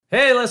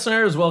Hey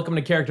listeners, welcome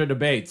to Character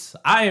Debates.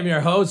 I am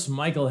your host,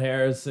 Michael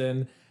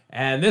Harrison,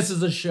 and this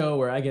is a show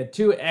where I get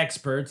two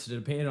experts to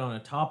debate on a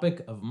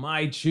topic of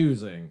my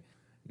choosing.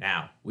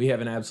 Now, we have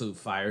an absolute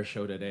fire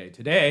show today.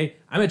 Today,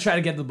 I'm going to try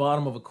to get to the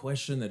bottom of a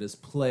question that has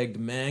plagued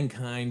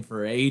mankind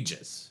for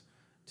ages.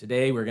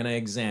 Today, we're going to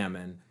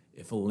examine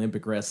if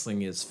Olympic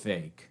wrestling is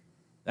fake.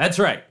 That's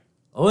right,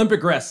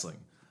 Olympic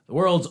wrestling, the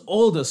world's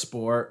oldest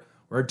sport,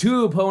 where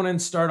two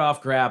opponents start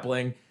off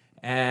grappling,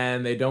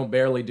 and they don't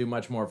barely do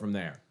much more from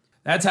there.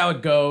 That's how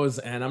it goes,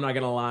 and I'm not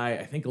going to lie,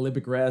 I think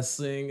Olympic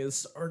wrestling is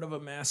sort of a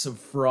massive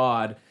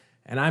fraud,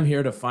 and I'm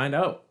here to find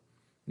out.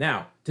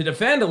 Now, to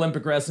defend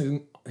Olympic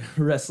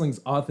wrestling's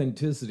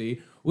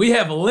authenticity, we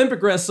have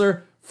Olympic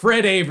wrestler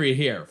Fred Avery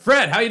here.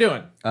 Fred, how you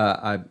doing?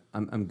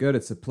 I'm good.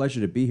 It's a pleasure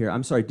to be here.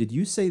 I'm sorry, did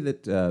you say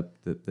that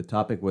the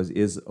topic was,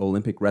 is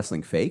Olympic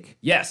wrestling fake?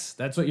 Yes,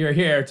 that's what you're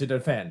here to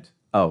defend.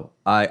 Oh,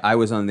 I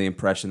was on the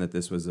impression that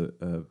this was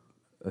a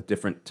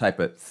different type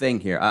of thing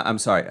here. I'm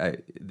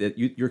sorry,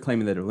 you're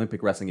claiming that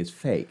Olympic wrestling is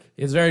fake.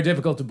 It's very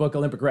difficult to book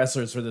Olympic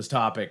wrestlers for this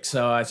topic,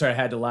 so I sort of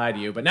had to lie to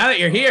you. But now that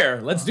you're here,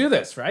 let's do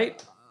this,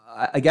 right?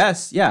 I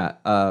guess, yeah.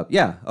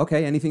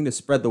 Okay, anything to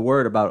spread the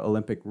word about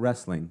Olympic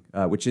wrestling,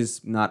 which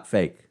is not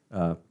fake,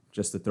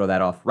 just to throw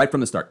that off right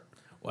from the start.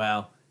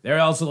 Well, there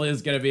also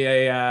is going to be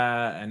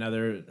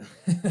another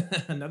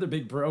another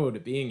big pro to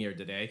being here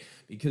today,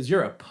 because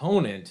your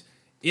opponent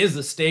is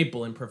a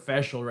staple in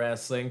professional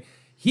wrestling.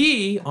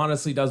 He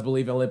honestly does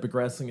believe Olympic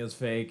wrestling is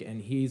fake,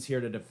 and he's here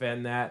to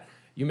defend that.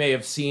 You may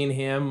have seen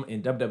him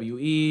in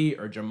WWE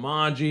or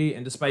Jumanji,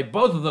 and despite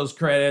both of those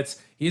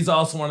credits, he's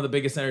also one of the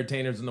biggest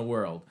entertainers in the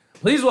world.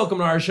 Please welcome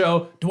to our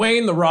show,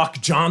 Dwayne "The Rock"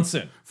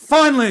 Johnson.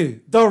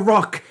 Finally, The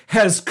Rock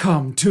has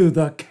come to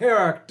the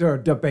Character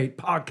Debate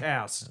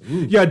podcast.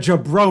 You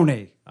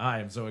jabroni. I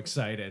am so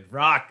excited.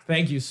 Rock,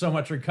 thank you so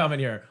much for coming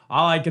here.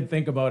 All I can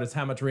think about is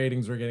how much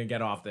ratings we're going to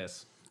get off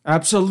this.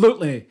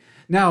 Absolutely.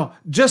 Now,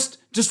 just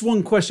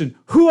one question.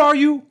 Who are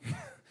you?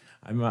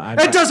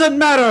 It doesn't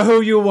matter who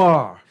you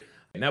are.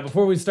 Now,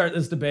 before we start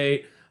this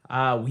debate,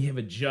 we have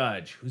a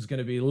judge who's going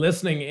to be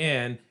listening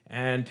in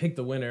and pick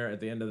the winner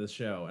at the end of the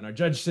show. And our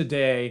judge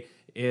today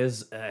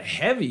is a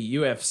heavy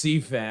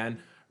UFC fan.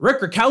 Rick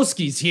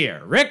Rakowski's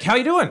here. Rick, how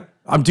you doing?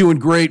 I'm doing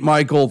great,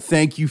 Michael.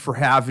 Thank you for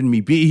having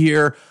me be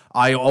here.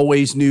 I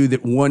always knew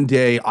that one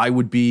day I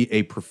would be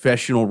a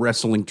professional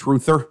wrestling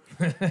truther.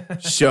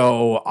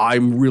 So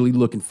I'm really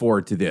looking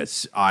forward to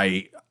this.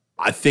 I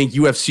think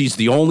UFC is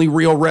the only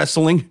real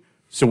wrestling.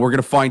 So we're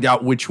gonna find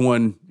out which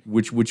one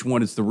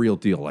is the real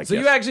deal. I guess.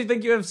 You actually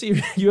think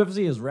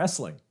UFC is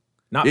wrestling,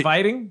 not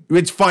fighting?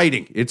 It's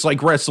fighting. It's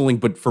like wrestling,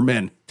 but for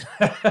men.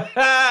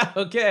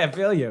 Okay, I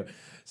feel you.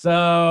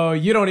 So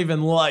you don't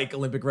even like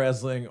Olympic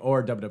wrestling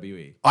or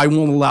WWE? I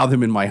won't allow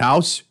them in my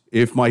house.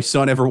 If my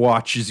son ever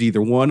watches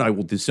either one, I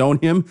will disown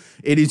him.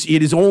 It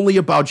is only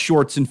about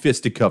shorts and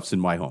fisticuffs in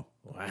my home.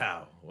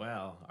 Wow.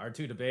 Well, our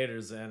two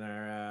debaters then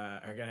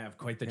are going to have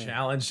quite the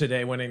challenge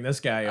today, winning this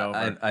guy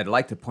over. I'd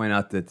like to point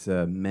out that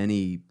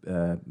many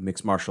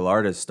mixed martial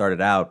artists started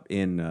out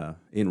in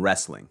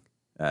wrestling,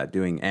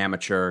 doing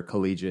amateur,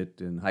 collegiate,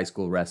 and high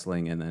school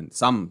wrestling, and then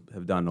some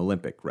have done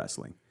Olympic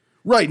wrestling.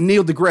 Right,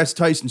 Neil deGrasse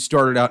Tyson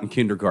started out in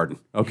kindergarten,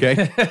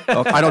 okay?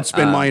 I don't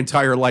spend my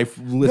entire life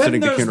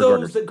listening to kindergartners. Then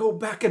there's those that go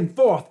back and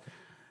forth.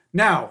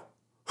 Now,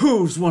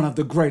 who's one of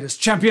the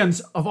greatest champions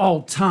of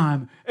all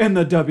time in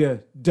the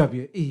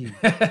WWE?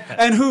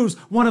 And who's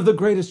one of the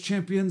greatest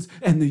champions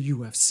in the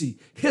UFC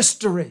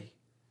history?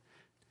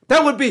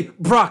 That would be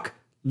Brock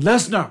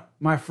Lesnar,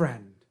 my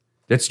friend.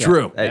 That's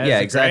true.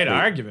 That's exactly. a great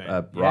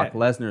argument. Brock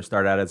Lesnar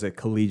started out as a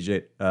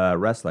collegiate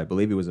wrestler. I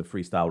believe he was a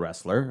freestyle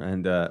wrestler.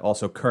 And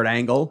also Kurt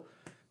Angle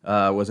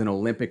was an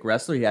Olympic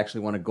wrestler. He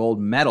actually won a gold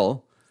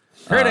medal.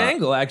 Kurt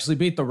Angle actually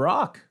beat The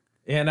Rock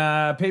in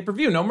a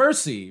pay-per-view, No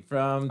Mercy,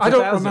 from 2000. I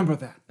don't remember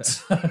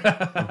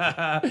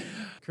that.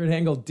 Kurt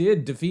Angle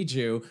did defeat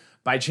you.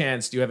 By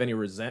chance, do you have any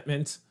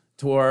resentment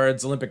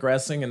towards Olympic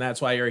wrestling, and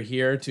that's why you're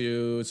here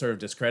to sort of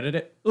discredit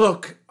it?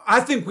 Look,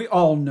 I think we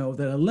all know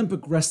that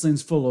Olympic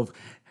wrestling's full of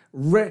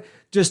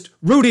just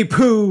Rudy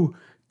Poo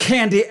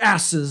candy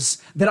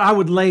asses that I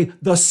would lay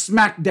the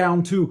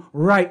smackdown to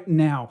right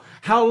now.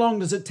 How long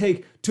does it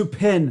take to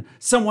pin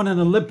someone in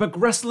Olympic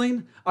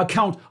wrestling? A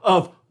count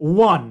of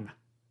 1.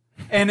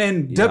 And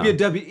in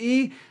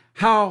WWE,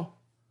 how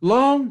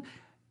long?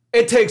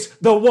 It takes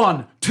the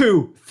 1,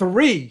 2,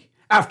 3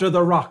 after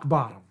the rock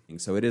bottom.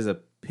 So it is a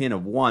pin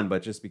of 1,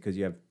 but just because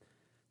you have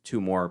 2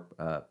 more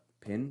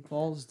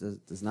pinfalls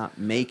does not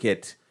make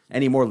it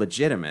any more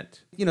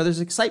legitimate. You know, there's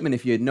excitement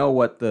if you know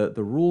what the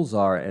rules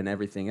are and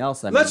everything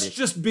else. Let's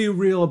just be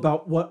real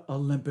about what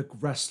Olympic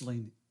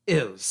wrestling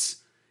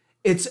is.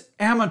 It's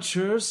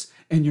amateurs,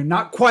 and you're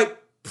not quite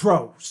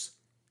pros.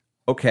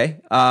 Okay,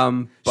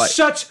 but...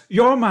 Shut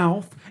your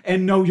mouth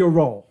and know your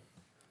role.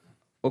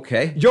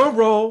 Okay. Your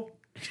role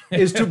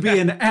is to be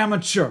an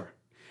amateur,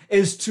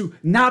 is to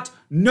not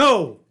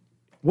know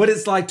what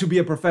it's like to be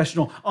a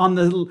professional on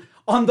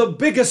the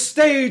biggest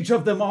stage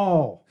of them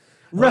all,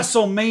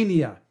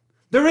 WrestleMania.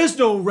 There is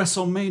no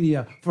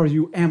WrestleMania for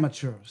you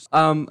amateurs.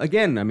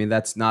 Again, I mean,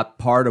 that's not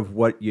part of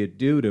what you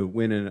do to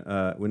win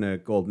a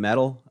gold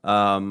medal.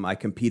 I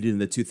competed in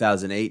the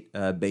 2008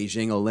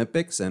 Beijing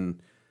Olympics, and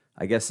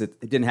I guess it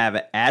didn't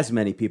have as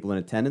many people in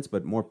attendance,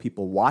 but more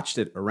people watched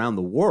it around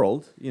the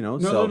world. No.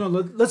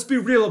 Let's be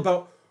real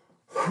about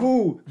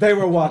who they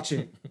were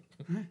watching.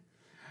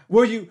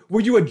 Were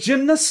you a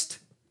gymnast?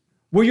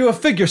 Were you a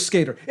figure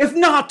skater? If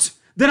not,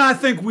 then I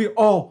think we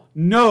all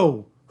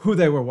know who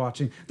they were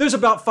watching. There's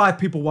about 5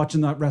 people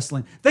watching that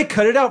wrestling. They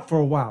cut it out for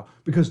a while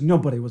because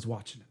nobody was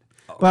watching it.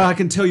 Okay. But I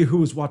can tell you who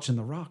was watching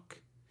The Rock.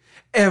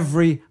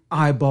 Every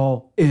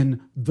eyeball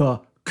in the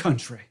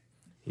country.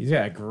 He's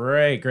got a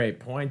great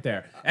point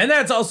there. And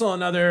that's also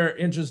another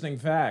interesting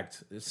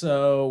fact.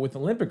 So with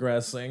Olympic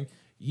wrestling,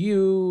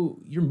 you're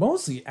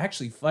mostly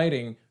actually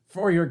fighting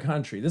for your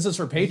country. This is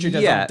for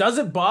patriotism. Yeah. Does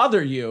it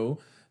bother you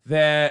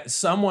that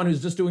someone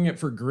who's just doing it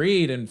for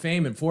greed and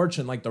fame and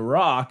fortune like The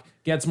Rock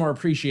gets more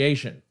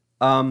appreciation?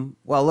 Well,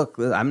 look,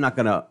 I'm not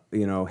gonna,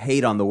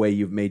 hate on the way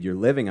you've made your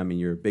living. I mean,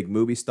 you're a big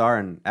movie star,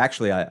 and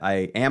actually,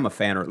 I am a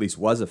fan, or at least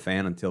was a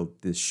fan until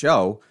this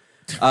show.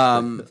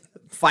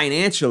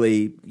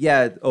 Financially,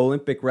 yeah,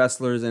 Olympic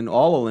wrestlers and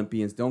all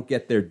Olympians don't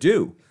get their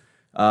due.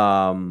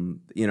 And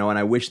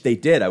I wish they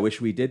did. I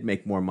wish we did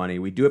make more money.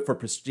 We do it for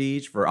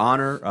prestige, for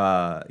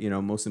honor,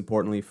 most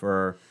importantly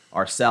for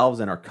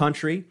ourselves and our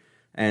country.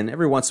 And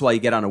every once in a while you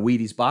get on a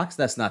Wheaties box.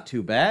 That's not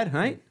too bad,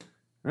 right?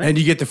 And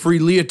you get the free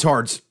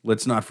leatards.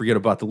 Let's not forget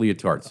about the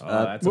leotards.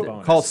 That's a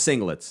bonus. Called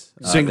singlets.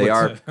 Singlets. They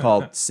are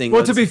called singlets.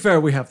 Well, to be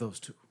fair, we have those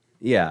too.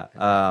 Yeah.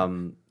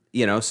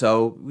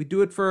 So we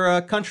do it for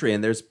a country,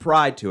 and there's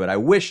pride to it. I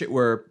wish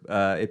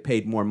it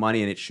paid more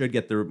money, and it should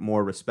get the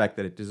more respect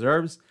that it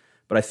deserves.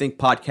 But I think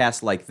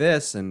podcasts like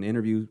this and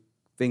interview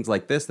things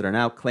like this that are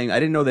now claimed, I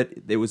didn't know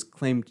that it was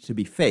claimed to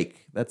be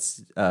fake.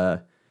 That's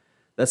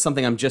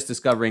something I'm just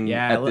discovering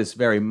at this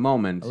very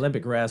moment.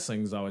 Olympic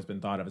wrestling's always been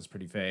thought of as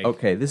pretty fake.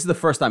 Okay, this is the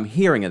first I'm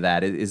hearing of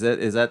that. Is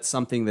that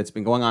something that's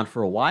been going on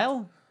for a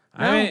while?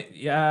 I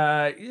mean,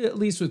 at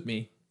least with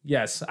me.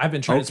 Yes, I've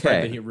been trying to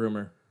spread the heat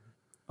rumor.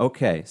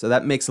 Okay, so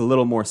that makes a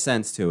little more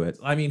sense to it.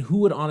 I mean, who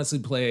would honestly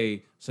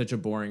play such a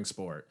boring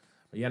sport?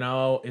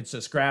 It's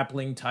just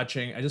grappling,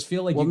 touching. I just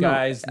feel like you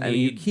guys need...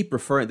 you keep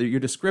referring... Your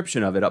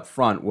description of it up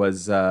front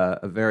was a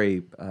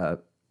very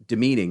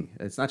demeaning.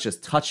 It's not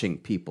just touching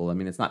people. I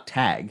mean, it's not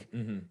tag.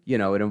 Mm-hmm.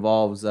 It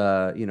involves,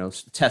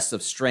 tests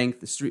of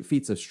strength,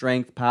 feats of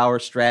strength, power,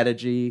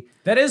 strategy.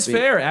 That is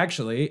fair,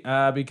 actually,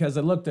 because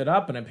I looked it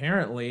up, and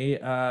apparently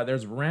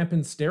there's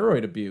rampant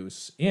steroid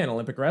abuse in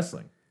Olympic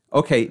wrestling.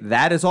 Okay,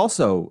 that is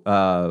also,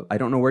 I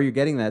don't know where you're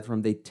getting that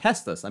from. They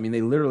test us. I mean,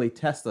 they literally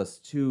test us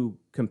to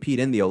compete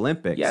in the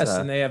Olympics. Yes,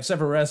 and they have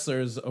several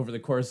wrestlers over the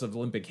course of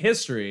Olympic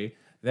history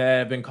that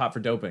have been caught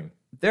for doping.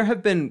 There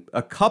have been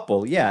a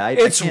couple, yeah.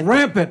 It's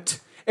rampant.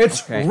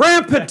 It's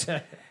rampant.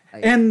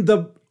 And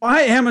the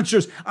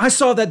amateurs, I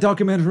saw that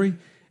documentary.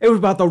 It was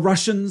about the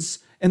Russians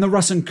and the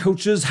Russian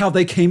coaches, how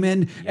they came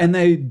in and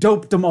they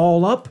doped them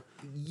all up.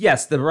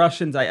 Yes, the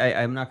Russians,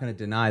 I'm not going to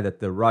deny that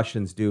the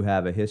Russians do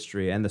have a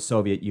history, and the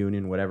Soviet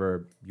Union,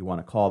 whatever you want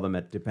to call them,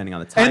 depending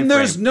on the time And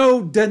there's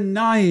no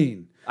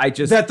denying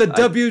that the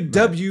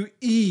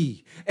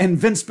WWE and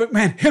Vince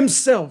McMahon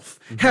himself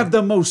have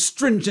the most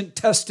stringent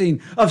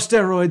testing of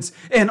steroids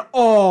in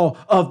all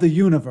of the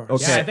universe.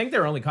 Okay. Yeah, I think they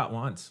were only caught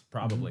once,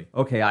 probably.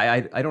 Okay,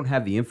 I don't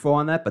have the info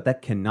on that, but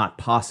that cannot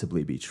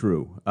possibly be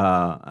true.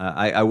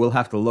 I will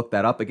have to look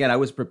that up. Again, I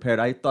was prepared.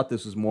 I thought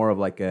this was more of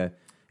like a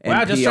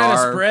Wow, NPR. just trying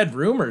to spread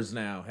rumors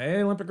now.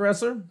 Hey, Olympic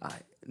wrestler?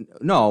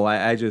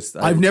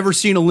 I've never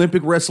seen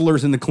Olympic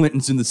wrestlers and the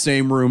Clintons in the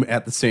same room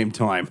at the same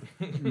time.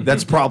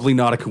 That's probably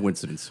not a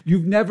coincidence.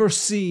 You've never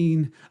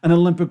seen an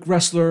Olympic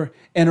wrestler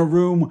in a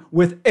room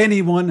with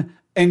anyone,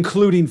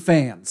 including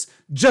fans.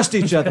 Just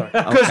each other.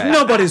 Because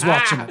nobody's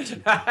watching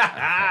it.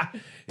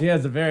 He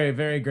has a very,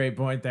 very great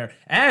point there.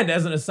 And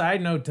as an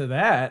aside note to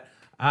that,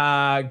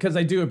 because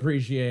I do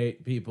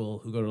appreciate people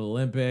who go to the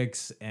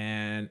Olympics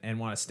and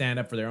want to stand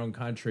up for their own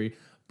country.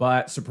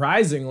 But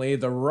surprisingly,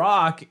 The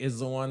Rock is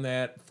the one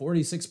that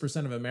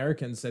 46% of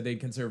Americans said they'd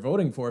consider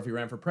voting for if he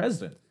ran for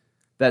president.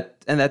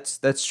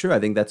 That's true. I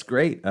think that's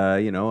great.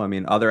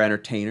 Other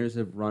entertainers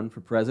have run for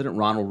president.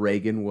 Ronald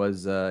Reagan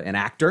was an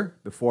actor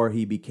before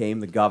he became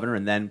the governor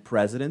and then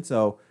president.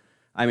 So,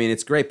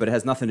 it's great, but it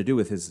has nothing to do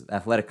with his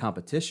athletic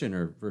competition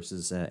or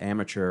versus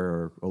amateur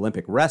or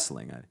Olympic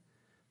wrestling.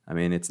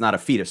 It's not a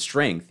feat of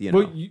strength,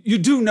 Well, you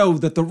do know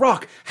that The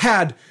Rock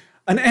had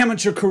an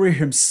amateur career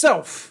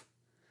himself.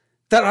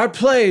 That I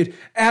played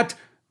at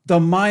the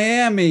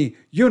Miami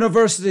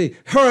University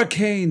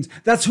Hurricanes.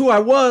 That's who I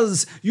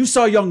was. You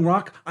saw Young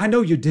Rock. I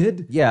know you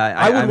did. Yeah.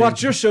 I would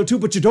watch your show too,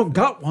 but you don't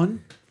got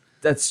one.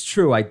 That's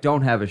true. I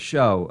don't have a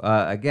show.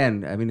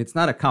 It's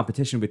not a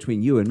competition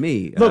between you and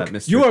me. Look,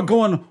 Mr. you are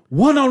going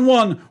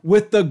one-on-one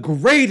with the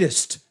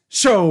greatest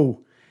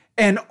show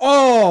in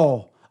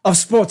all of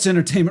sports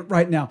entertainment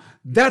right now.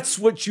 That's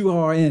what you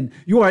are in.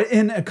 You are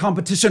in a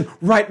competition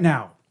right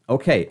now.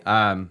 Okay.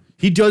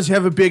 He does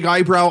have a big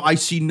eyebrow. I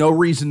see no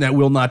reason that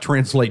will not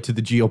translate to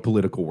the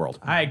geopolitical world.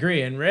 I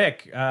agree. And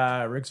Rick's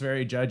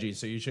very judgy,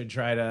 so you should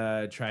try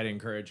to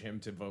encourage him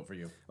to vote for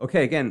you.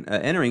 Okay, again,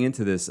 entering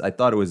into this, I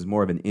thought it was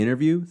more of an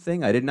interview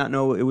thing. I did not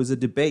know it was a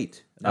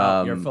debate.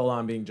 No, you're full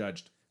on being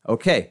judged.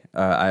 Okay,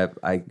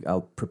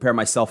 I'll prepare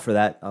myself for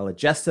that. I'll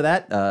adjust to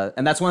that.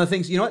 And that's one of the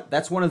things, you know what?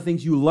 That's one of the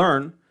things you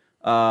learn.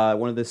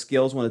 One of the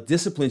skills, one of the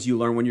disciplines you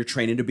learn when you're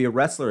training to be a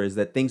wrestler is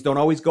that things don't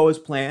always go as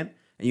planned.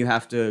 And you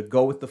have to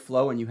go with the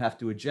flow, and you have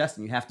to adjust,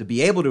 and you have to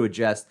be able to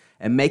adjust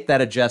and make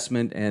that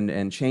adjustment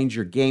and change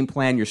your game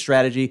plan, your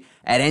strategy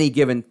at any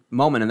given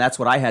moment. And that's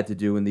what I had to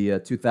do in the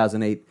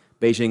 2008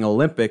 Beijing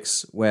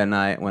Olympics when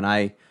I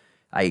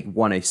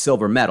won a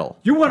silver medal.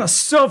 You won a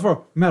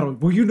silver medal.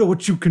 Well, you know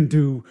what you can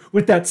do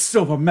with that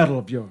silver medal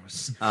of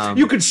yours.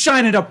 You can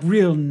shine it up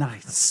real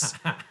nice.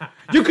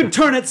 You can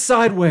turn it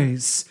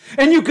sideways,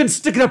 and you can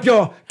stick it up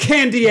your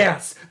candy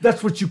ass.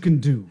 That's what you can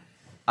do.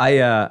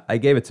 I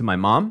gave it to my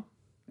mom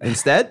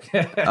instead.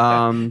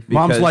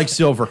 Mom's like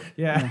silver.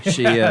 Yeah.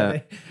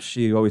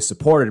 She always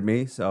supported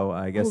me, so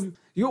I guess.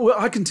 Well,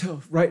 I can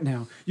tell right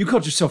now, you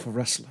called yourself a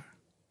wrestler,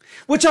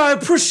 which I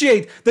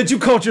appreciate that you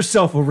called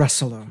yourself a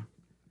wrestler.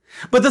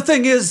 But the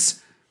thing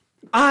is,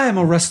 I am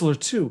a wrestler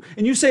too.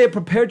 And you say it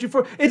prepared you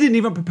for, it didn't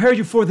even prepare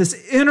you for this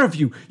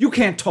interview. You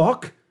can't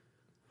talk.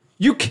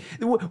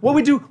 What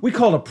we do, we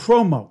call a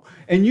promo.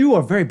 And you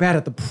are very bad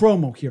at the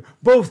promo here,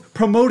 both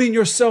promoting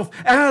yourself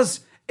as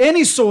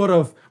any sort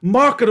of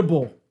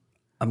marketable.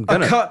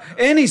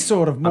 Any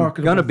sort of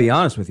marketable. I'm gonna be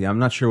honest with you. I'm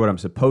not sure what I'm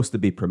supposed to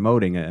be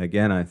promoting.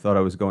 Again, I thought I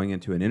was going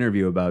into an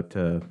interview about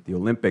the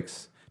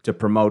Olympics to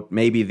promote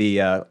maybe the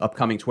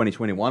upcoming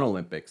 2021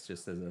 Olympics,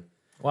 just as a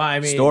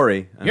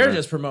story. You're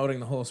just promoting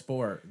the whole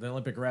sport, the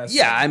Olympic wrestling.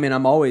 Yeah, I mean,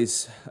 I'm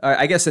always.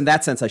 I guess in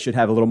that sense, I should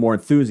have a little more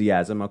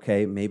enthusiasm.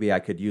 Okay, maybe I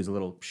could use a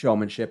little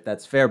showmanship.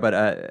 That's fair,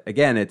 but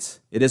again, it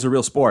is a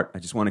real sport. I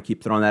just want to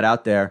keep throwing that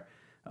out there.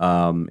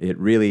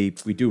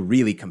 We do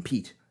really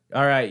compete.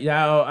 All right.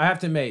 Now, I have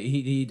to admit,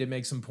 he did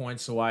make some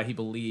points to why he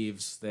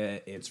believes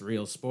that it's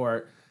real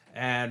sport.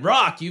 And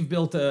Rock, you've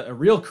built a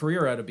real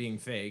career out of being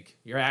fake.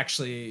 You're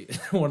actually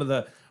one of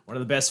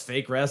the best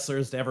fake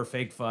wrestlers to ever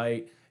fake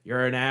fight.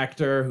 You're an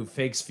actor who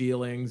fakes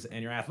feelings,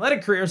 and your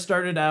athletic career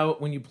started out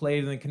when you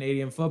played in the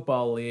Canadian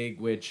Football League,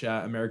 which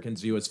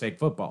Americans view as fake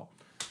football.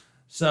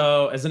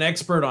 So, as an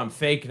expert on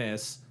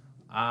fakeness,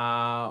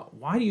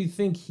 why do you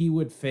think he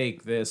would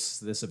fake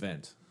this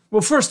event?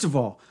 Well, first of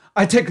all,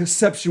 I take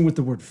exception with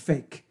the word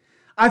fake.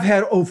 I've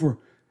had over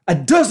a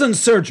dozen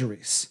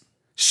surgeries.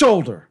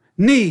 Shoulder,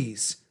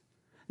 knees.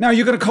 Now,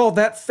 you're going to call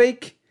that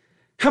fake?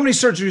 How many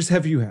surgeries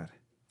have you had?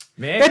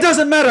 Man. It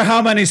doesn't matter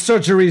how many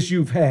surgeries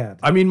you've had.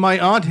 I mean, my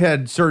aunt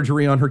had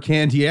surgery on her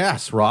candy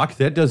ass, Rock.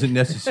 That doesn't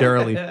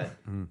necessarily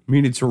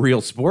mean it's a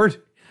real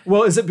sport.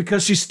 Well, is it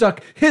because she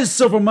stuck his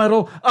silver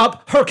medal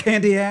up her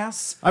candy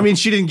ass? I mean,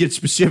 she didn't get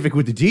specific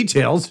with the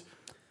details.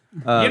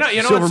 You know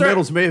silver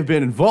medals may have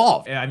been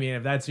involved. I mean,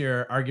 if that's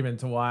your argument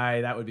to why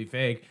that would be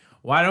fake,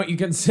 why don't you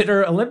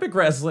consider Olympic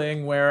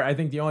wrestling, where I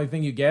think the only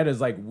thing you get is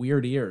like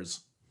weird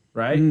ears,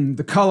 right?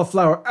 The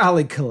Cauliflower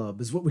Alley Club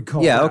is what we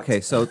call it. Yeah,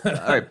 okay. So, all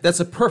right, that's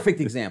a perfect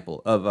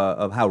example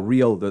of how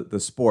real the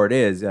sport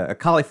is. A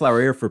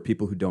cauliflower ear, for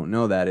people who don't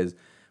know that, is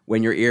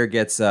when your ear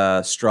gets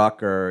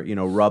struck or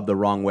rubbed the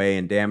wrong way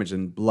and damaged,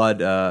 and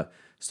blood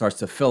starts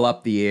to fill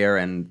up the ear,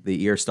 and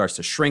the ear starts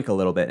to shrink a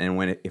little bit.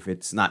 And if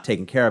it's not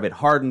taken care of, it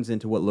hardens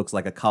into what looks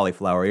like a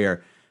cauliflower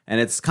ear. And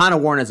it's kind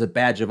of worn as a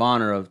badge of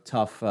honor of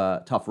tough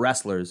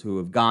wrestlers who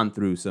have gone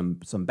through some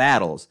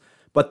battles.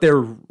 But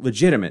they're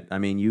legitimate. I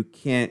mean, you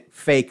can't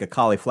fake a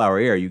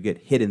cauliflower ear. You get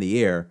hit in the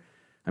ear.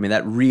 I mean,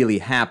 that really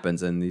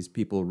happens, and these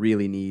people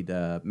really need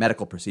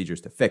medical procedures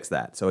to fix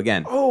that. So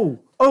again...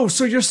 Oh,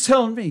 so you're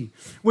telling me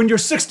when you're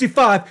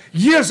 65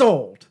 years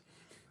old,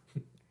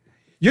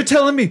 you're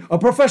telling me a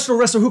professional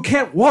wrestler who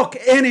can't walk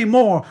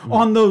anymore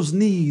on those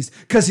knees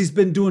because he's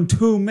been doing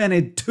too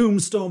many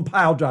tombstone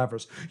pile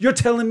drivers. You're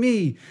telling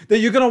me that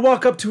you're going to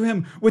walk up to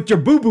him with your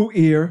boo-boo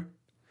ear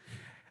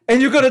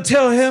and you're going to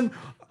tell him,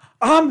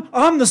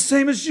 I'm the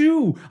same as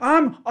you.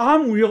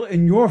 I'm real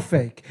and you're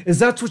fake. Is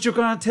that what you're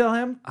going to tell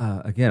him?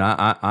 Again,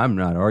 I'm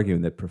not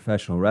arguing that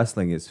professional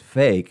wrestling is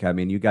fake. I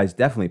mean, you guys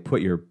definitely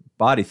put your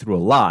body through a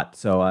lot.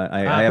 So I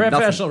have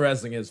professional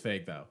wrestling is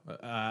fake, though.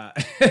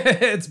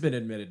 It's been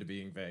admitted to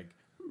being fake.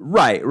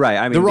 Right.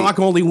 I mean, The Rock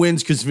only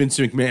wins because Vince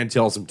McMahon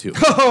tells him to.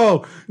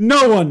 Oh,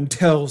 no one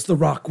tells The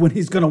Rock when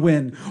he's going to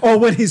win or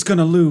when he's going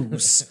to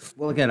lose.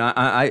 Well, again,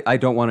 I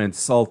don't want to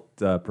insult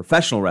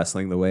professional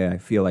wrestling the way I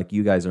feel like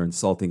you guys are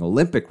insulting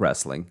Olympic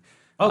wrestling.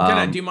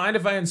 Oh, do you mind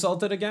if I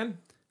insult it again?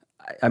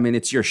 I mean,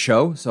 it's your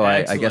show, so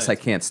I guess I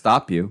can't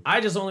stop you. I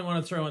just only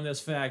want to throw in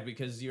this fact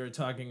because you were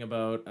talking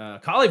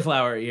about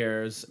cauliflower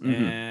ears,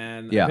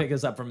 and I picked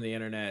this up from the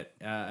internet.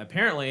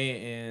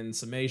 Apparently, in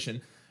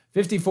summation,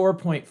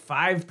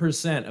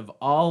 54.5% of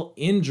all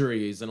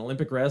injuries in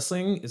Olympic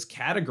wrestling is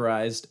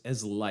categorized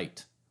as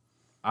light.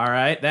 All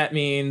right, that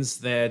means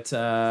that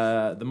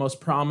the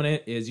most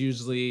prominent is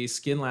usually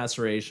skin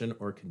laceration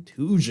or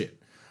contusion.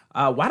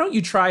 Why don't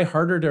you try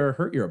harder to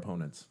hurt your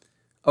opponents?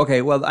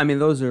 Okay, well, I mean,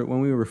 those are, when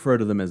we refer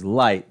to them as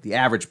light, the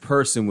average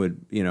person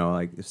would,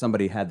 like if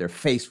somebody had their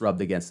face rubbed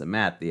against the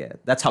mat,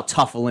 that's how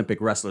tough Olympic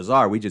wrestlers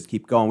are. We just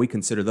keep going. We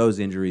consider those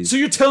injuries. So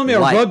you're telling me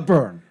light. a rug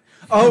burn?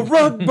 A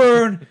rug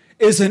burn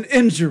is an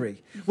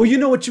injury. Well, you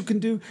know what you can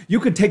do? You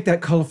can take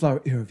that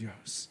cauliflower ear of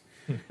yours.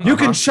 You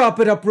can chop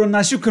it up real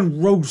nice. You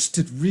can roast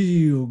it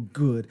real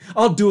good.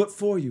 I'll do it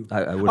for you.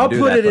 I wouldn't I'll do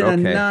put that, it in but a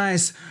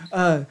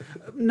okay.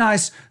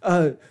 nice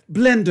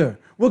blender.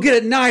 We'll get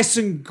it nice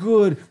and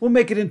good. We'll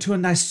make it into a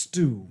nice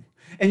stew.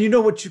 And you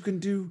know what you can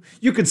do?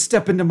 You can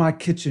step into my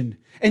kitchen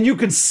and you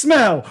can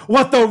smell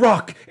what The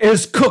Rock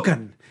is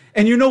cooking.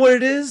 And you know what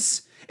it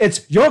is?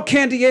 It's your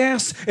candy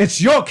ass,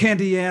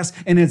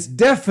 and it's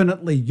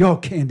definitely your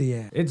candy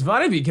ass. It's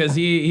funny because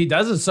he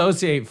does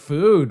associate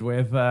food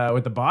with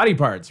the body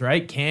parts,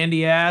 right?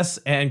 Candy ass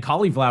and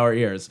cauliflower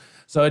ears.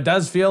 So it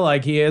does feel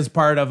like he is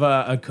part of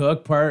a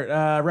cook, part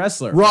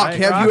wrestler. Rock, right,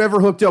 have you ever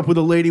hooked up with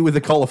a lady with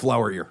a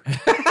cauliflower ear?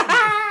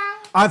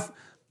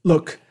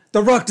 Look,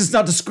 The Rock does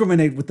not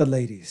discriminate with the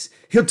ladies.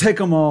 He'll take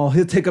them all.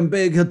 He'll take them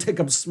big. He'll take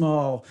them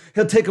small.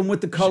 He'll take them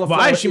with the cauliflower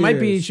Why? ears. She might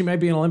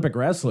be an Olympic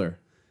wrestler.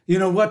 You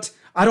know what?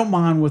 I don't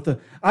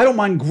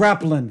mind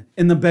grappling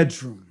in the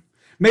bedroom.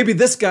 Maybe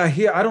this guy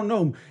here, I don't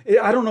know.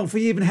 I don't know if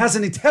he even has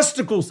any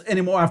testicles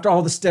anymore after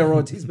all the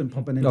steroids he's been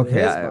pumping into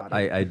his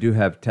body. I do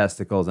have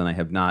testicles, and I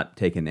have not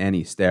taken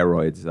any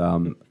steroids.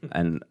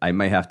 And I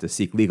may have to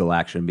seek legal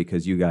action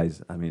because you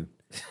guys, I mean,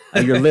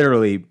 you're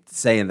literally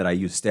saying that I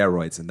use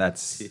steroids, and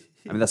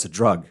that's a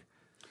drug.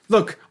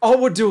 Look,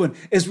 all we're doing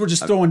is we're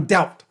just throwing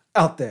doubt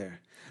out there.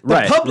 The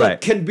Right, public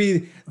right. can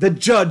be the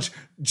judge,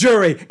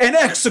 jury, and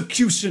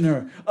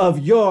executioner of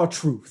your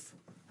truth.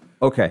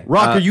 Okay.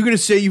 Rock, are you going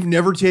to say you've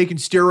never taken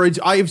steroids?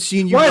 I have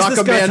seen you Why is knock this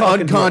a guy man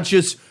talking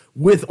unconscious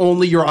with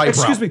only your eyebrow.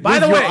 Excuse me. By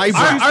the With way, your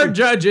eyebrow. our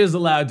judge is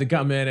allowed to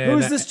come in. And, Who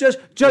is this judge?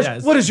 Judge,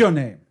 Yes. what is your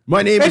name?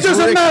 My name It is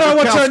doesn't Rick matter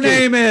what your Bukowski.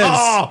 name is.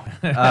 Oh!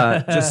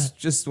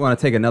 just want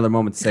to take another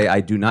moment to say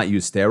I do not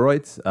use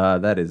steroids.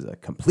 That is a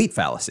complete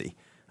fallacy.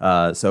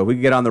 So we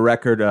can get on the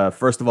record.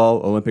 First of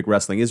all, Olympic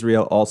Wrestling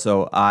Israel.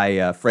 Also,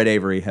 I, Fred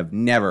Avery, have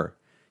never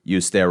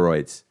used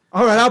steroids.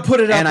 All right, I'll put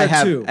it out And there I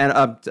have, too.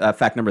 and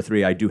fact number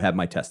 3, I do have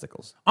my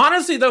testicles.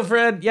 Honestly, though,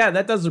 Fred, yeah,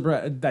 that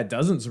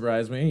doesn't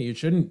surprise me. You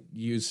shouldn't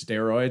use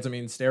steroids. I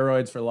mean,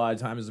 steroids for a lot of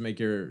times to make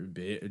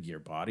your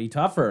body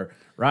tougher,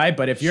 right?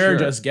 But if you're Sure.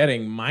 just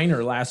getting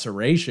minor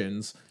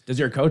lacerations, does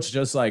your coach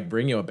just like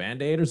bring you a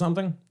Band-Aid or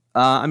something?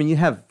 I mean, you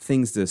have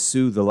things to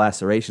soothe the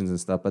lacerations and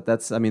stuff, but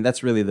that's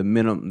really the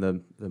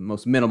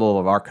most minimal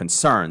of our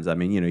concerns. I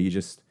mean, you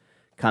just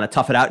kind of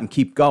tough it out and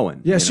keep going.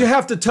 Yes, you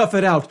have to tough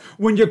it out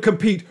when you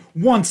compete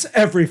once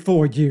every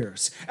 4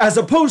 years, as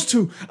opposed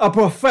to a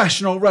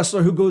professional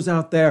wrestler who goes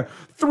out there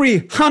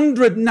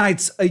 300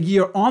 nights a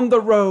year on the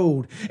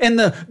road in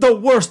the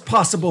worst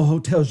possible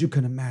hotels you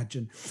can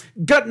imagine,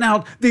 gutting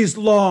out these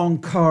long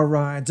car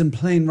rides and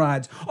plane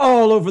rides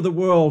all over the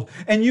world,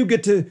 and you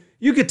get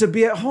to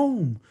be at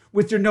home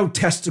with your no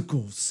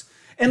testicles.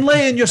 And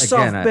lay in your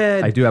soft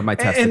bed. I do have my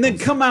testicles. And then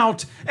come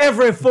out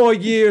every 4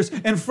 years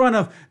in front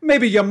of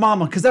maybe your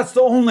mama, because that's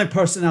the only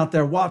person out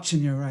there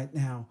watching you right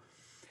now.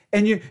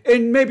 And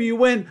maybe you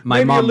win,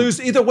 maybe you lose.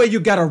 Either way, you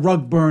got a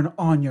rug burn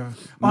on your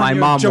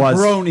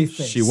jabroni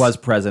face. She was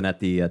present at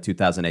the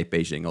 2008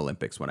 Beijing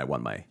Olympics when I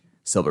won my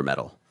silver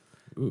medal.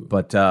 Ooh.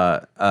 But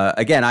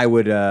again, I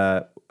would.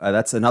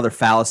 That's another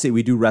fallacy.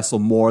 We do wrestle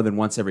more than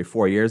once every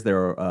 4 years.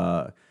 There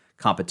are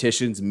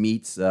competitions,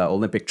 meets,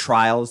 Olympic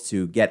trials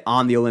to get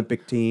on the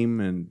Olympic team,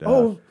 and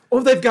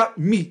they've got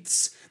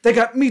meats. They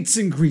got meets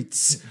and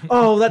greets.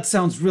 Oh, that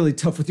sounds really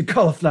tough with your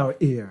cauliflower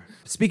ear.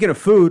 Speaking of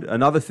food,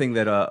 another thing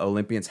that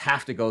Olympians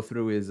have to go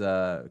through is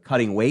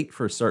cutting weight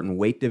for certain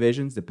weight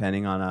divisions,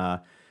 depending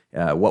on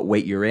what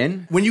weight you're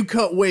in. When you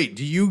cut weight,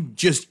 do you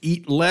just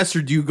eat less,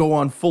 or do you go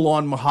on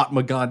full-on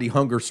Mahatma Gandhi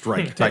hunger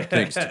strike type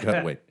things to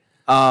cut weight?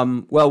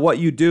 Well, what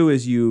you do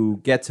is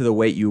you get to the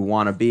weight you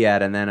want to be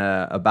at, and then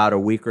about a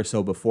week or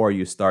so before,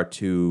 you start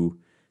to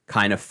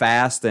kind of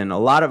fast. And a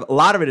lot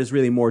of it is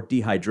really more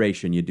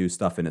dehydration. You do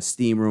stuff in a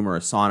steam room or a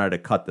sauna to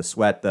cut the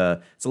sweat.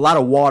 It's a lot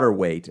of water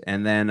weight,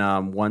 and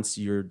then once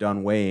you're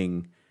done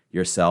weighing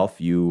yourself,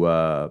 you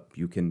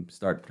can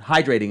start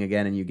hydrating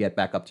again, and you get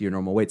back up to your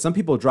normal weight. Some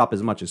people drop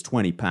as much as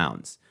 20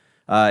 pounds.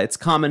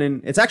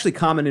 It's actually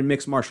common in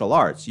mixed martial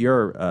arts,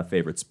 your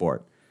favorite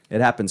sport. It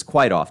happens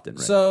quite often,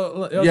 right?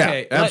 So,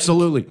 okay. Yeah,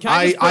 absolutely. Can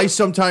I just I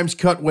sometimes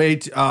cut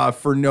weight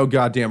for no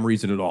goddamn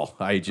reason at all.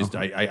 I just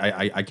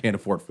I can't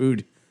afford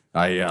food.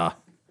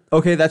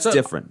 Okay, that's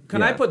different.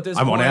 Can Yeah. I put this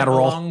I'm on point Adderall.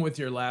 along with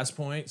your last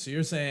point? So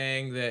you're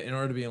saying that in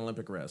order to be an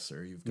Olympic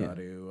wrestler, you've got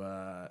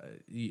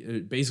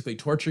to basically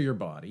torture your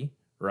body,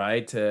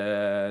 right?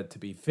 To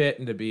be fit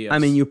and to be. I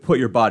mean, you put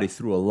your body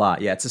through a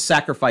lot. Yeah, it's a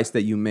sacrifice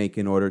that you make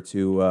in order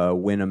to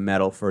win a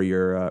medal for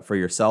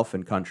yourself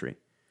and country.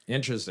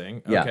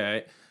 Interesting. Yeah.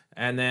 Okay.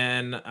 And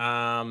then,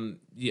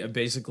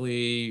 basically,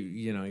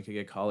 you could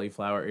get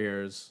cauliflower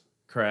ears,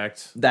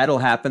 correct? That'll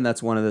happen.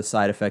 That's one of the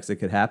side effects that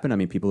could happen. I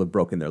mean, people have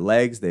broken their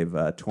legs. They've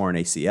torn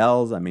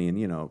ACLs. I mean,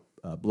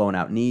 blown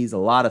out knees. A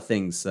lot of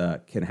things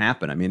can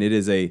happen. I mean,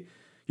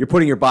 you're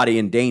putting your body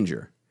in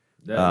danger.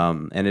 Yeah.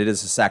 And it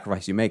is a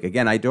sacrifice you make.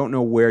 Again, I don't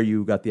know where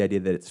you got the idea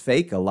that it's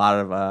fake. A lot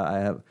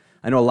of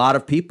I know a lot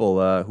of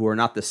people who are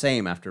not the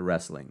same after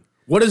wrestling.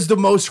 What is the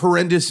most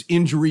horrendous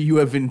injury you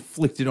have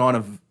inflicted on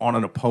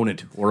an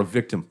opponent or a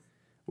victim?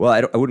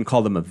 Well, I wouldn't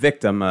call them a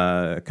victim,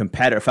 a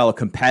fellow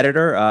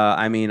competitor.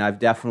 I mean, I've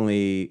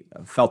definitely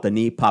felt a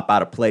knee pop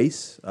out of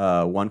place.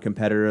 One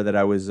competitor that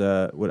I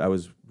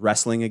was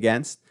wrestling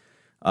against,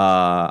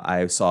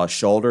 I saw a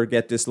shoulder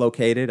get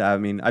dislocated. I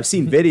mean, I've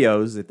seen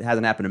videos. It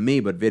hasn't happened to me,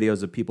 but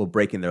videos of people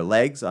breaking their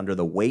legs under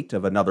the weight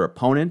of another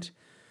opponent.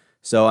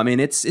 So, I mean,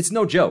 it's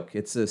no joke.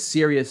 It's a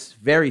serious,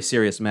 very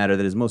serious matter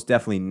that is most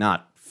definitely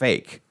not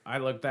fake. I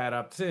looked that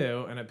up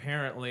too, and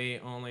apparently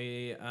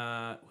only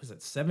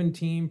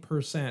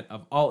 17%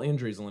 of all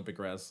injuries in Olympic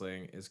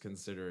wrestling is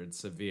considered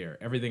severe.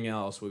 Everything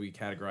else would be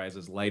categorized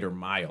as light or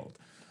mild.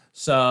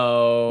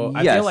 So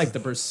I Yes. feel like the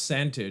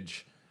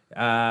percentage,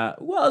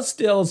 it's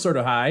still sort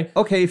of high.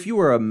 Okay, if you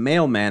were a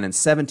mailman and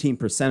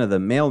 17% of the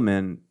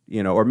mailmen,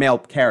 or mail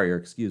carrier,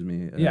 excuse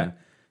me. Yeah.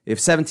 If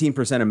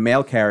 17% of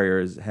mail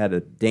carriers had a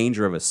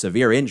danger of a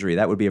severe injury,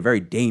 that would be a very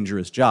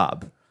dangerous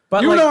job.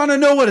 But You like, want to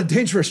know what a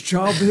dangerous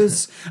job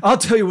is? I'll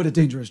tell you what a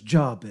dangerous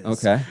job is.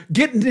 Okay.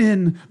 Getting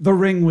in the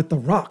ring with The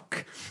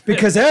Rock.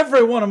 Because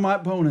every one of my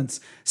opponents,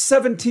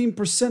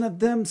 17% of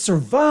them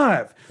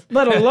survive,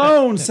 let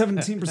alone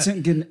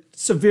 17% getting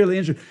severely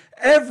injured.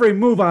 Every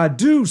move I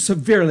do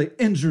severely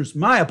injures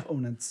my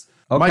opponents.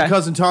 Okay. My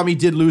cousin Tommy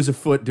did lose a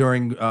foot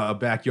during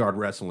backyard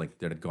wrestling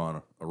that had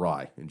gone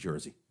awry in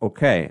Jersey.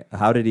 Okay,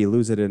 how did he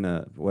lose it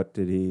what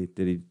did he,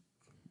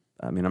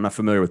 I mean, I'm not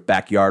familiar with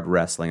backyard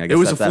wrestling. I guess It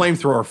was a that's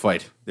flamethrower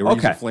fight. They were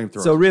Okay, using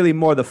flamethrowers. so really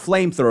more the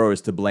flamethrower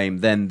is to blame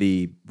than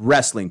the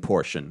wrestling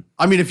portion.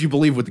 I mean, if you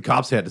believe what the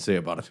cops had to say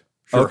about it.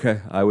 Sure. Okay,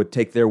 I would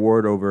take their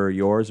word over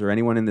yours or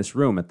anyone in this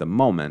room at the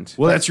moment.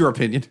 Well, that's your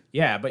opinion.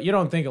 yeah, but you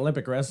don't think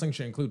Olympic wrestling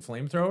should include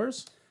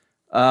flamethrowers?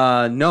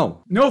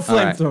 No. No All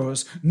right.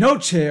 flamethrowers, no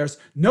chairs,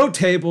 no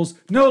tables,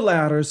 no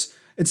ladders.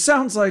 It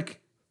sounds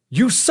like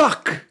you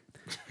suck.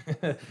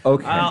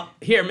 Okay.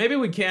 Here, maybe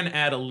we can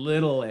add a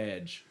little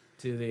edge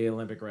to the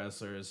Olympic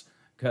wrestlers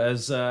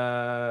because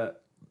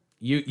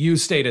you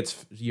state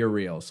you're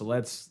real. So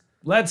let's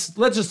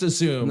just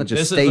assume I'm not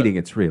just this stating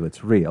it's real.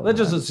 It's real. let's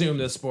just assume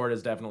this sport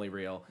is definitely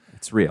real.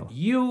 It's real.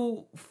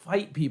 You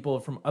fight people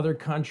from other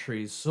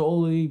countries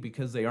solely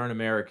because they aren't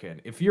American.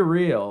 If you're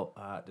real,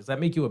 does that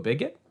make you a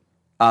bigot?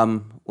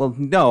 Well,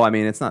 no. I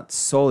mean, it's not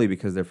solely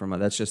because they're from.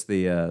 That's just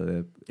the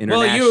Well,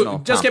 international. you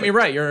just get me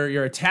right.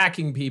 You're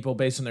attacking people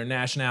based on their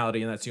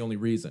nationality, and that's the only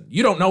reason.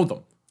 You don't know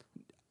them.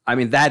 I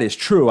mean, that is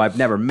true. I've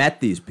never met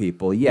these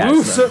people.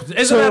 Yes. Oof.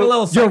 Isn't that a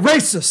little You're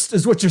racist,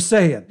 is what you're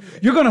saying.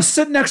 You're going to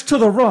sit next to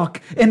The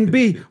Rock and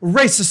be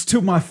racist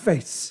to my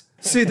face.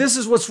 See, this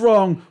is what's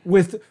wrong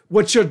with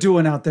what you're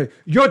doing out there.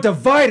 You're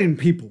dividing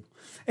people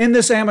in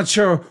this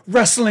amateur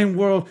wrestling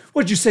world.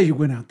 What'd you say you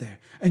went out there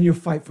and you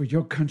fight for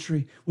your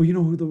country? Well, you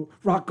know who The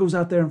Rock goes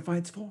out there and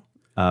fights for?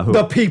 Who?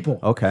 The people.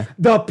 Okay.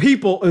 The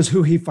people is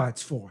who he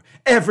fights for.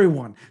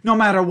 Everyone, no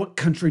matter what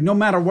country, no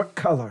matter what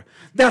color.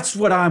 That's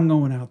what I'm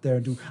going out there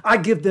and do. I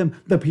give them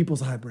the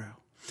people's eyebrow.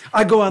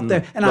 I go out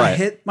there and I right.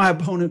 hit my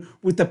opponent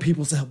with the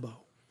people's elbow.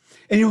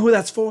 And you know who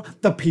that's for?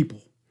 The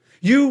people.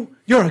 You're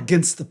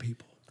against the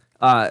people.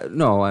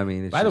 No, I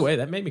mean, it's By the just- way,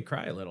 that made me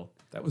cry a little.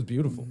 That was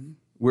beautiful.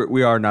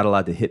 we are not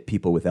allowed to hit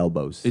people with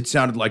elbows. It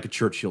sounded like a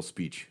Churchill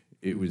speech.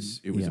 It was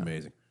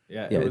amazing.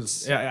 Yeah, Yeah, it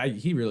was.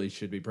 He really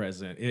should be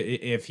president.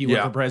 If he were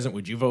Yeah. for president,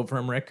 would you vote for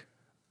him, Rick?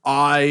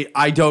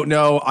 I don't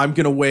know. I'm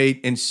gonna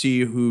wait and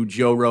see who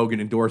Joe Rogan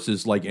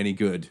endorses like any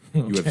good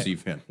UFC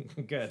fan.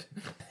 Good.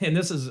 And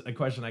this is a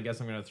question I guess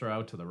I'm going to throw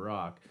out to The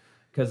Rock.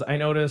 Because I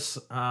notice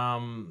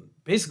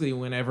basically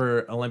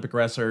whenever Olympic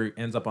wrestler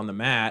ends up on the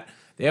mat,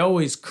 they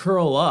always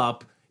curl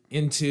up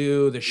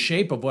into the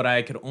shape of what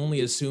I could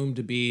only assume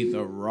to be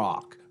The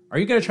Rock. Are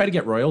you going to try to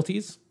get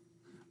royalties?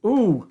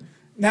 Ooh.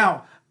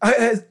 Now,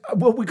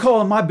 what we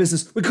call in my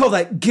business, we call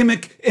that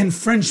gimmick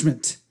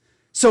infringement.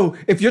 So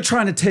if you're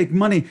trying to take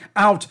money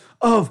out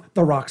of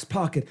The Rock's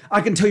pocket,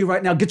 I can tell you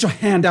right now, get your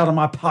hand out of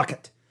my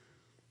pocket.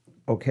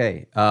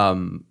 Okay.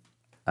 I'm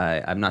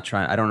not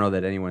trying. I don't know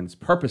that anyone's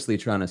purposely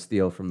trying to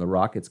steal from The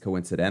Rock. It's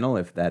coincidental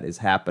if that is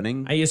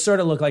happening. You sort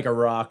of look like a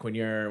rock when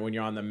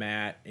you're on the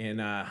mat in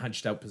a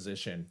hunched out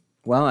position.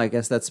 Well, I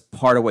guess that's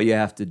part of what you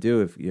have to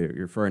do if you're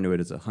referring to it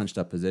as a hunched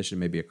up position,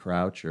 maybe a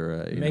crouch or a,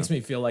 It makes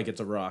me feel like it's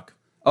a rock.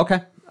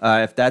 Okay.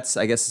 If that's,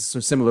 I guess, it's so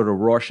similar to a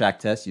Rorschach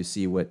test, you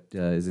see what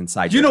is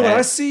inside You your know head. what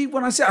I see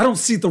when I say I don't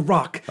see The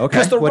Rock. Okay,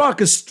 Because The what-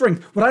 Rock is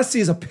strength. What I see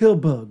is a pill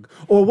bug.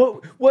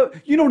 Or what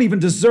you don't even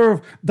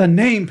deserve the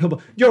name pill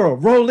bug. You're a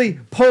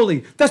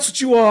roly-poly. That's what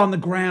you are on the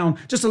ground.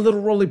 Just a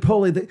little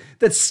roly-poly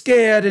that's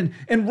scared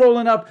and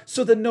rolling up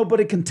so that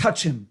nobody can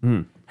touch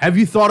him. Have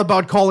you thought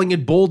about calling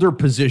it boulder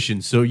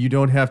position so you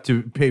don't have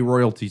to pay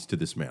royalties to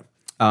this man?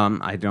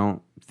 I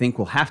don't think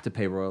we'll have to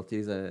pay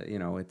royalties.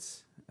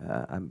 It's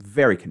I'm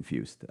very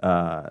confused.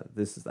 I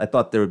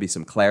thought there would be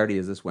some clarity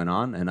as this went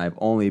on, and I've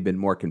only been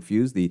more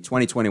confused. The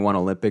 2021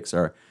 Olympics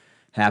are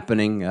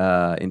happening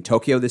in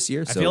Tokyo this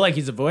year. I feel like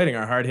he's avoiding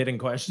our hard-hitting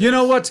questions. You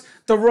know what?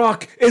 The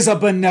Rock is a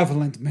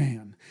benevolent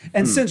man.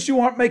 And since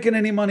you aren't making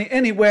any money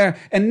anywhere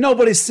and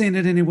nobody's seeing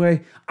it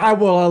anyway, I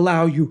will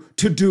allow you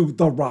to do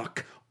The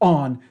Rock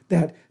on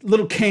that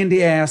little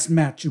candy-ass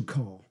match you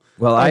call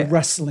a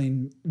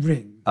wrestling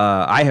ring.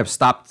 I have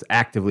stopped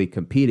actively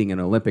competing in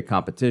Olympic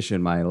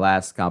competition. My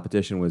last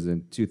competition was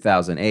in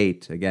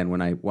 2008, again,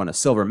 when I won a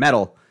silver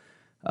medal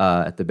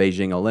at the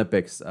Beijing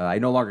Olympics. I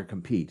no longer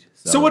compete.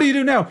 So what do you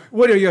do now?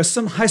 What are you,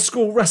 some high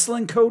school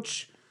wrestling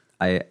coach?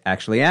 I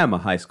actually am a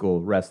high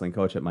school wrestling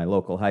coach at my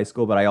local high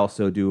school, but I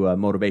also do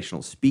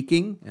motivational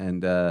speaking,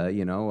 and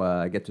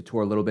I get to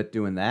tour a little bit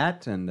doing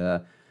that. And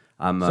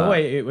I'm So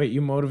wait,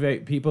 you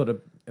motivate people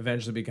to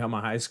eventually become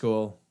a high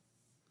school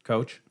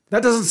coach?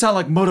 That doesn't sound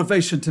like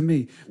motivation to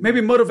me.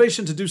 Maybe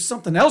motivation to do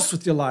something else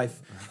with your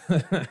life.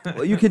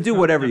 Well, you can do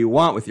whatever you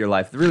want with your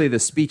life. Really, the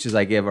speeches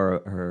I give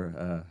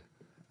are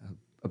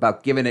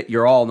about giving it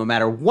your all, no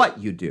matter what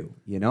you do.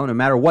 No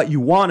matter what you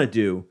want to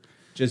do.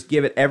 Just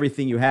give it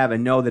everything you have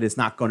and know that it's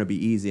not going to be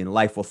easy, and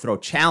life will throw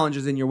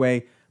challenges in your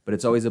way, but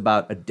it's always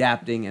about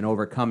adapting and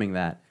overcoming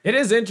that. It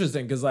is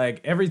interesting because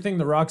like everything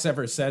The Rock's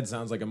ever said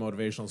sounds like a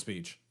motivational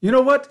speech. You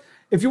know what?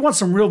 If you want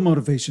some real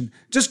motivation,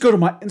 just go to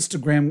my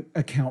Instagram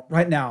account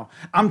right now.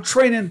 I'm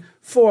training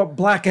for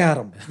Black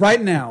Adam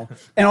right now,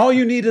 and all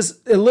you need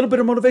is a little bit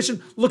of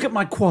motivation. Look at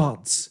my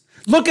quads.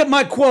 Look at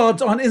my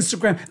quads on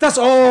Instagram. That's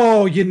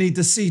all you need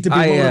to see to be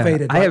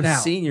motivated I have now.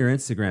 seen your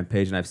Instagram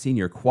page, and I've seen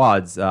your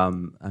quads.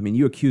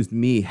 You accused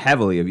me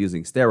heavily of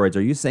using steroids.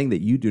 Are you saying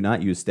that you do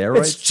not use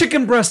steroids? It's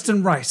chicken breast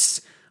and rice.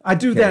 I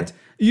do that.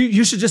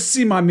 You should just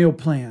see my meal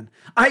plan.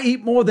 I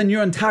eat more than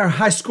your entire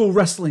high school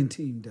wrestling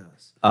team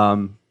does.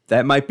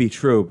 That might be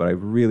true, but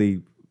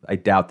I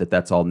doubt that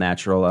that's all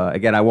natural.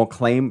 Again, I won't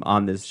claim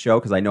on this show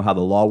because I know how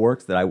the law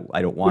works that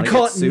I don't want to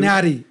get sued. We call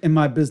it natty in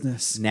my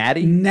business.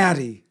 Natty?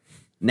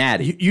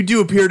 Natty. You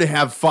do appear to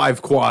have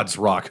 5 quads,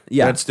 Rock.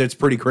 Yeah. That's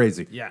pretty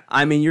crazy. Yeah.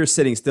 You're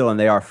sitting still, and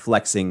they are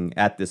flexing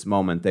at this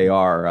moment. They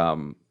are,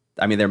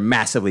 they're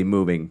massively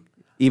moving,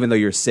 even though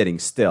you're sitting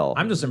still.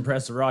 I'm just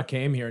impressed The Rock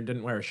came here and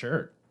didn't wear a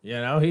shirt. He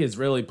is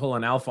really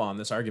pulling alpha on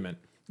this argument.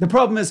 The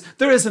problem is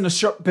there isn't a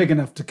shirt big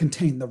enough to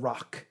contain The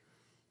Rock.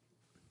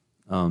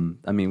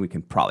 We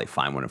can probably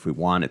find one if we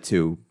wanted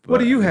to. What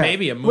do you have?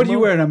 Maybe a What are you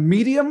muumuu? wearing, a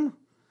medium?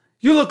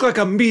 You look like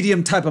a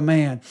medium type of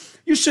man.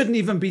 You shouldn't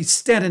even be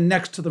standing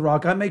next to The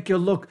Rock. I make you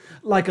look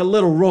like a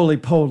little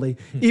roly-poly,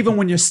 even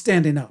when you're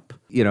standing up.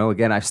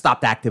 Again, I've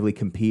stopped actively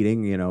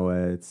competing.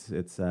 I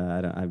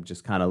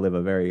just kind of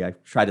live I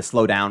try to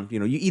slow down.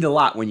 You eat a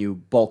lot when you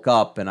bulk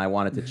up, and I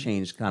wanted to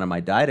change kind of my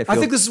diet. I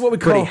think this is what we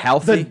call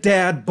the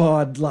dad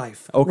bod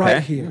life. Okay.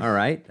 Right here. All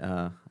right.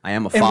 I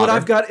am a father. And what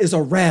I've got is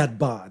a rad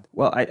bod.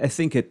 Well, I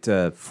think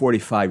at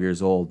 45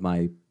 years old,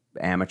 my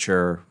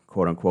amateur,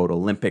 quote-unquote,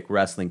 Olympic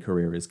wrestling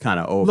career is kind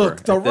of over.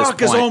 Look, The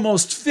Rock is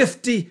almost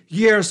 50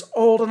 years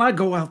old, and I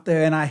go out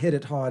there and I hit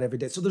it hard every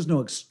day. So there's no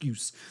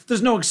excuse.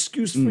 There's no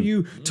excuse for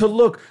you to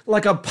look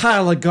like a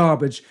pile of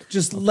garbage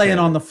just laying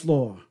on the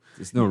floor.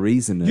 There's no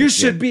reason to You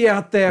should be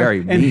out there very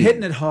and mean.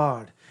 hitting it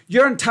hard.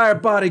 Your entire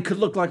body could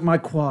look like my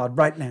quad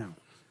right now.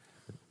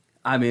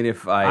 I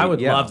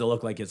would love to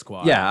look like his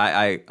quad. Yeah,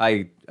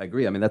 I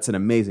agree. That's an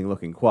amazing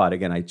looking quad.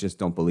 Again, I just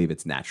don't believe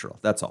it's natural.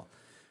 That's all.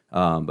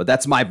 But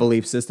that's my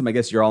belief system. I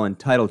guess you're all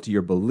entitled to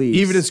your beliefs.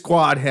 Even his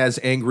quad has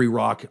angry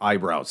Rock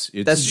eyebrows.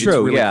 That's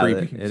true. It's really Yeah,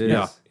 creepy. it is.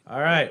 Yeah. All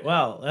right.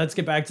 Well, let's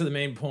get back to the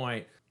main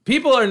point.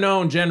 People are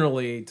known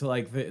generally to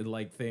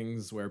like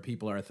things where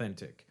people are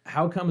authentic.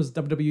 How come is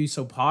WWE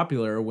so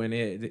popular when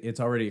it's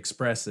already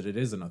expressed that it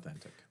isn't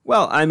authentic?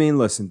 Well,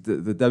 listen,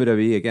 the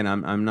WWE, again,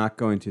 I'm not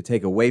going to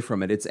take away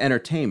from it. It's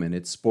entertainment.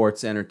 It's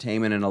sports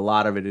entertainment, and a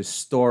lot of it is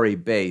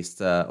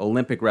story-based.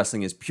 Olympic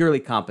wrestling is purely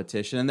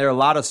competition, and there are a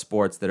lot of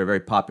sports that are very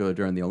popular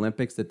during the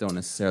Olympics that don't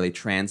necessarily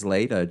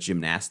translate.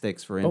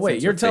 Gymnastics, for instance. But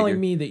wait, you're telling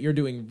me that you're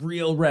doing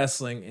real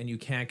wrestling and you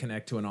can't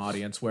connect to an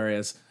audience,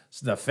 whereas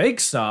the fake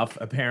stuff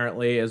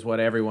apparently is what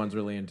everyone's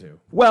really into.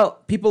 Well,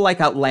 people like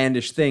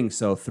outlandish things,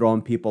 so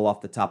throwing people off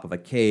the top of a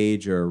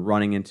cage or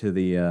running into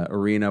the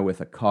arena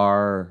with a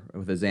car,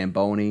 with a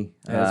Zamboni.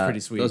 Yeah, that's pretty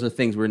sweet. Those are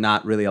things we're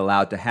not really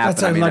allowed to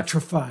happen. That's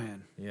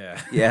electrifying. Yeah.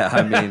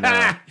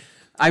 Yeah,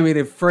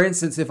 if, for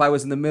instance, if I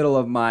was in the middle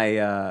of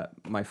my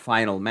my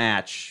final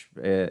match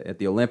at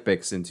the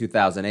Olympics in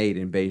 2008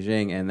 in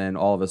Beijing, and then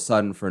all of a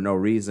sudden, for no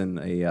reason,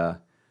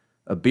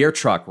 a beer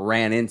truck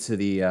ran into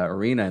the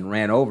arena and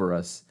ran over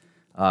us,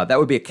 that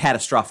would be a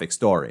catastrophic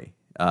story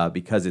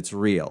because it's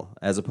real,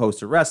 as opposed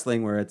to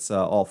wrestling where it's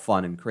all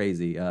fun and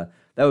crazy. That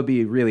would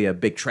be really a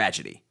big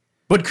tragedy.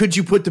 But could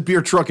you put the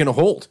beer truck in a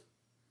hold?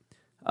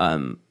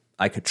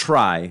 I could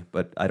try,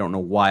 but I don't know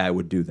why I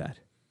would do that.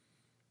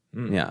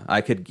 Yeah,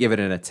 I could give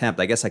it an attempt.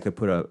 I guess I could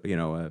put a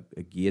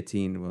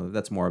guillotine. Well,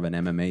 that's more of an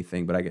MMA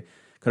thing, but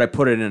could I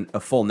put it in a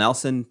full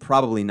Nelson?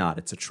 Probably not.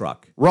 It's a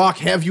truck. Rock,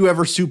 have you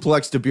ever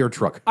suplexed a beer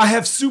truck? I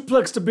have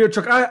suplexed a beer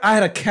truck. I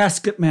had a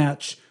casket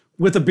match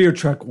with a beer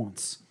truck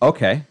once.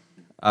 Okay.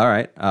 All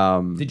right.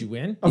 Did you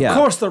win? Of Yeah.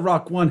 course, The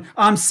Rock won.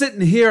 I'm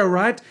sitting here,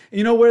 right?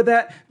 You know where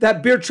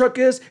that beer truck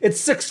is? It's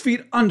 6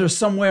 feet under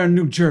somewhere in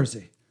New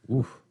Jersey.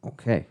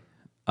 Okay.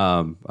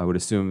 I would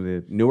assume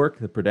the Newark,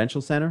 the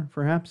Prudential Center,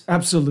 perhaps.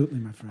 Absolutely,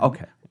 my friend.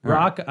 Okay.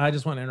 Rock, I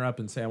just want to interrupt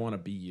and say I want to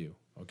be you,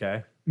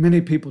 okay?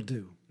 Many people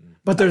do.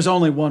 But there's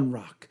only one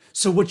Rock.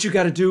 So what you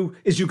got to do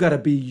is you got to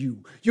be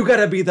you. You got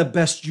to be the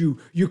best you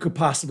could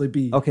possibly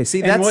be. Okay.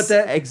 See, And that's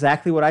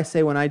exactly what I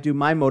say when I do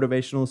my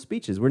motivational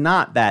speeches. We're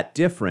not that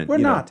different. We're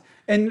you know. not.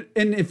 And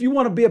if you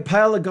want to be a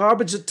pile of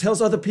garbage that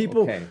tells other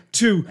people Okay.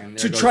 to And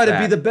there try goes to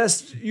be that. the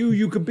best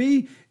you could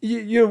be,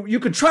 you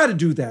could try to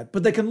do that,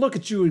 but they can look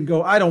at you and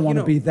go, I don't want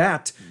to be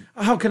that.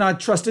 How can I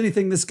trust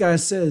anything this guy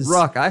says?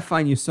 Rock, I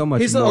find you so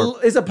much He's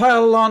more. he's a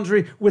pile of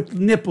laundry with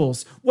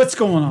nipples. What's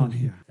going on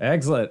here?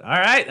 Excellent. All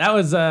right, that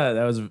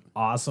was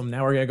awesome.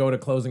 Now we're gonna go to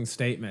closing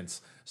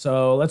statements.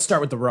 So let's start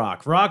with The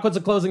Rock. Rock, what's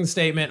a closing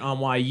statement on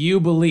why you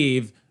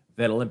believe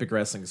that Olympic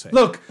wrestling is fake?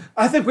 Look,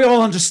 I think we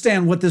all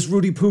understand what this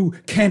Rudy Poo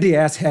candy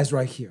ass has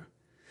right here.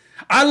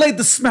 I laid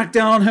the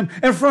smackdown on him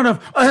in front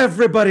of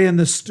everybody in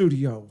the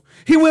studio.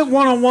 He went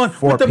one-on-one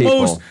with the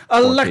people. most 4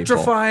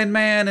 electrifying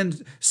man in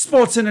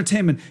sports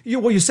entertainment.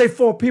 You say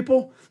 4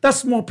 people?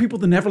 That's more people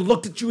than ever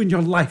looked at you in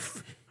your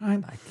life.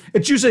 Right?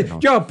 It's usually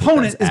your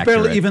opponent that's is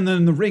barely accurate. even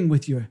in the ring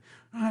with you.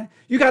 Right?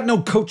 You got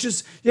no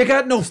coaches. You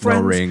got no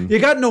friends. ring. You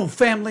got no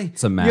family.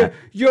 It's a mat.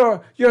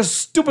 Your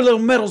stupid little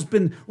metal's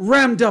been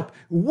rammed up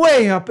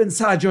way up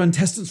inside your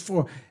intestines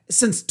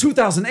since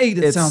 2008.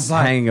 It It's sounds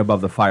like. hanging above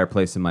the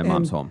fireplace in my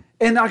mom's home.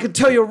 And I can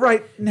tell you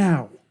right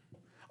now,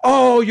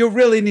 all you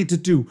really need to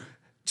do,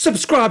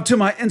 subscribe to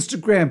my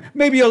Instagram.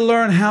 Maybe you'll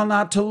learn how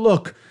not to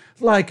look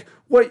like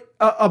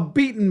a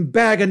beaten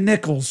bag of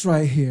nickels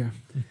right here.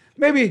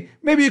 Maybe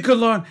you could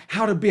learn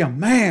how to be a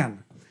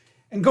man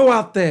and go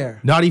out there.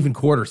 Not even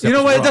quarters. You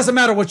know what? It doesn't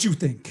matter what you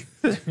think.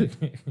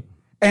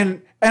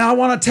 and I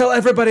want to tell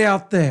everybody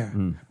out there,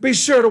 be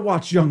sure to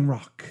watch Young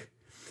Rock.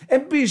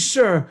 And be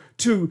sure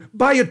to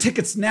buy your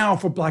tickets now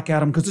for Black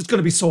Adam because it's going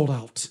to be sold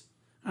out.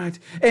 Right?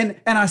 And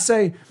I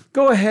say,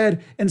 go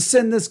ahead and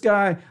send this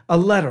guy a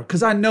letter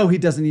because I know he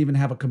doesn't even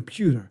have a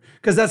computer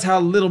because that's how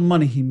little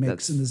money he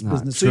makes in this not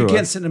business. So you true.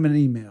 can't send him an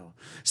email.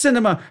 Send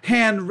him a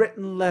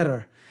handwritten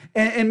letter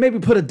and maybe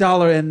put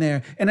 $1 in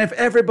there. And if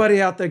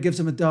everybody out there gives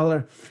him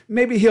 $1,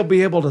 maybe he'll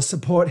be able to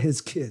support his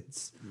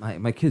kids.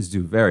 My kids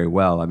do very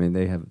well. I mean,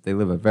 they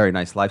live a very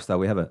nice lifestyle.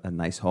 We have a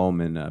nice home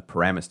in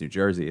Paramus, New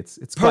Jersey. It's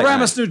quite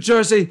Paramus, nice. New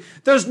Jersey.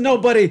 There's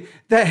nobody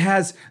that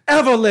has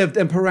ever lived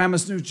in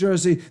Paramus, New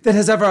Jersey that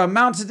has ever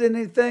amounted to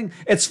anything.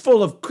 It's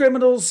full of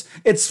criminals.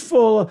 It's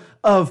full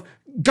of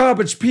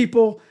garbage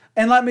people.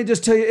 And let me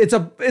just tell you, it's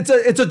a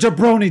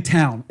jabroni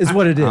town, is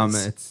what it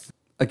is.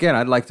 Again,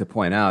 I'd like to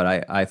point out,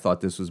 I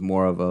thought this was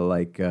more of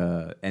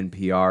a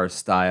NPR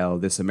style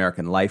This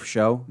American Life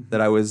show that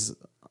I was.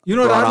 You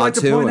know what brought I'd like to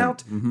onto point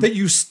and- out? That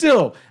you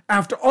still,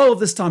 after all of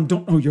this time,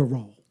 don't know your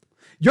role.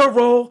 Your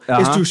role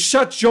is to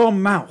shut your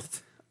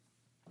mouth.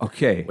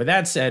 Okay. With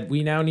that said,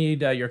 we now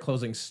need your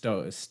closing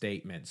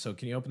statement. So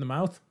can you open the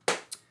mouth?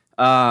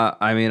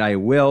 I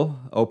will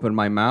open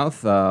my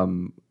mouth.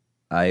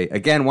 I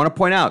again want to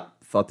point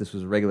out, thought this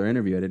was a regular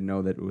interview. I didn't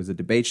know that it was a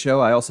debate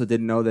show. I also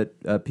didn't know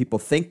that people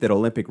think that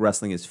Olympic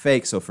wrestling is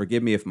fake. So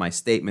forgive me if my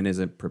statement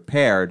isn't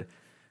prepared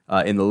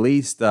in the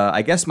least.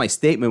 I guess my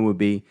statement would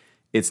be,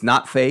 it's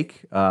not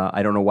fake.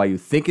 I don't know why you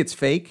think it's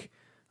fake.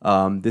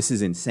 This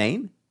is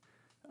insane.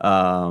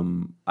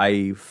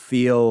 I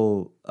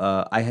feel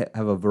I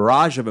have a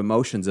barrage of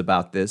emotions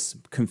about this,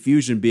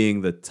 confusion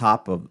being the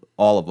top of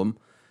all of them.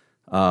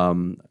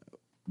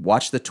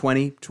 Watch the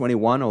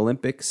 2021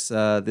 Olympics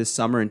this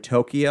summer in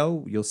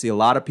Tokyo. You'll see a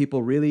lot of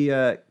people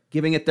really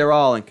giving it their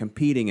all and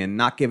competing and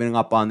not giving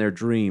up on their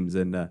dreams.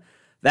 And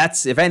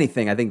that's, if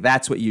anything, I think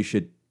that's what you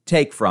should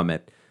take from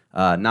it.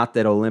 Not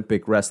that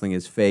Olympic wrestling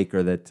is fake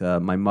or that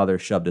my mother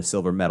shoved a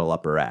silver medal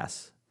up her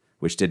ass,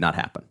 which did not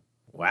happen.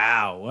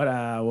 Wow,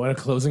 what a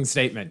closing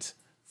statement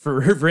for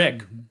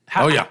Rick.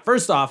 Oh, yeah.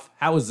 First off,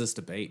 how was this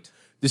debate?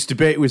 This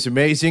debate was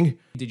amazing.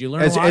 Did you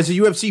learn a lot? As a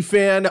UFC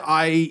fan,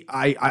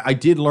 I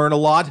did learn a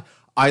lot.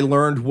 I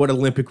learned what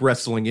Olympic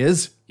wrestling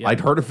is. Yeah.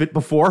 I'd heard of it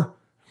before,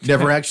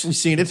 never actually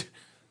seen it.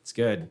 It's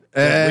good.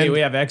 And- we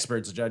have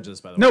experts to judge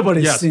this, by the way.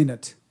 Nobody's Yes. seen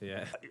it.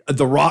 Yeah.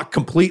 The Rock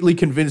completely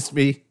convinced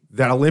me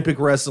that Olympic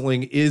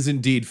wrestling is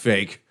indeed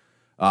fake.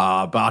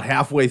 About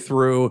halfway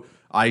through,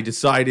 I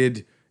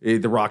decided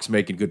The Rock's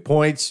making good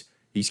points.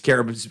 He's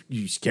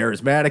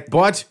charismatic,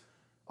 but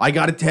I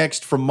got a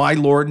text from my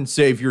Lord and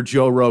Savior,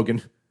 Joe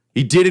Rogan.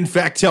 He did, in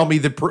fact, tell me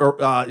that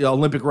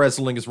Olympic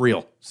wrestling is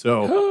real.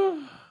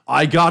 So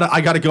I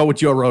gotta go with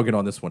Joe Rogan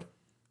on this one.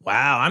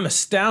 Wow, I'm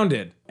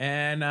astounded.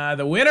 And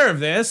the winner of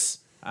this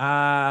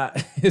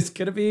is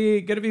gonna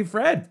be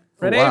Fred.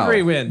 Fred Wow.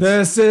 Avery wins.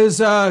 This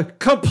is a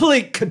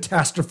complete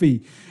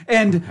catastrophe.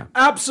 And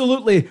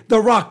absolutely,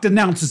 The Rock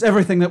denounces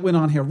everything that went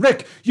on here.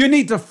 Rick, you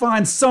need to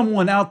find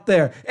someone out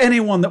there,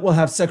 anyone that will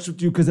have sex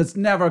with you, because it's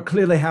never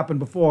clearly happened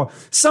before.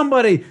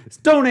 Somebody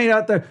donate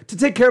out there to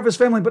take care of his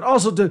family, but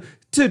also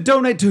to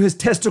donate to his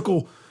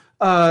testicle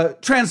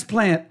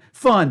transplant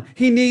fund.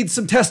 He needs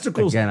some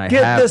testicles. Again, I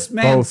Get have this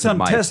man both of some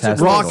my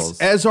testicles. Rock,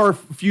 testicles. as our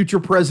future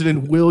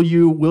president, will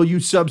you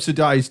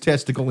subsidize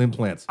testicle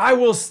implants? I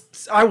will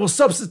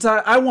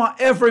subsidize. I want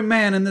every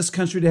man in this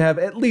country to have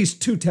at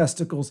least 2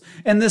 testicles,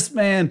 and this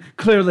man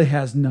clearly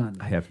has none.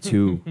 I have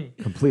 2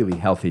 completely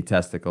healthy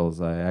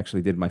testicles. I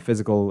actually did my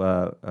physical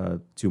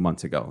 2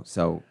 months ago.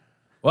 So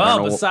Well,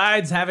 know-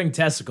 besides having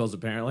testicles,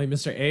 apparently,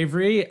 Mr.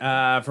 Avery,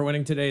 for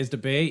winning today's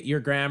debate, your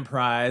grand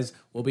prize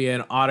will be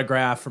an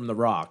autograph from The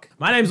Rock.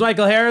 My name's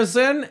Michael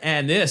Harrison,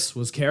 and this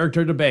was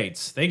Character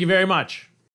Debates. Thank you very much.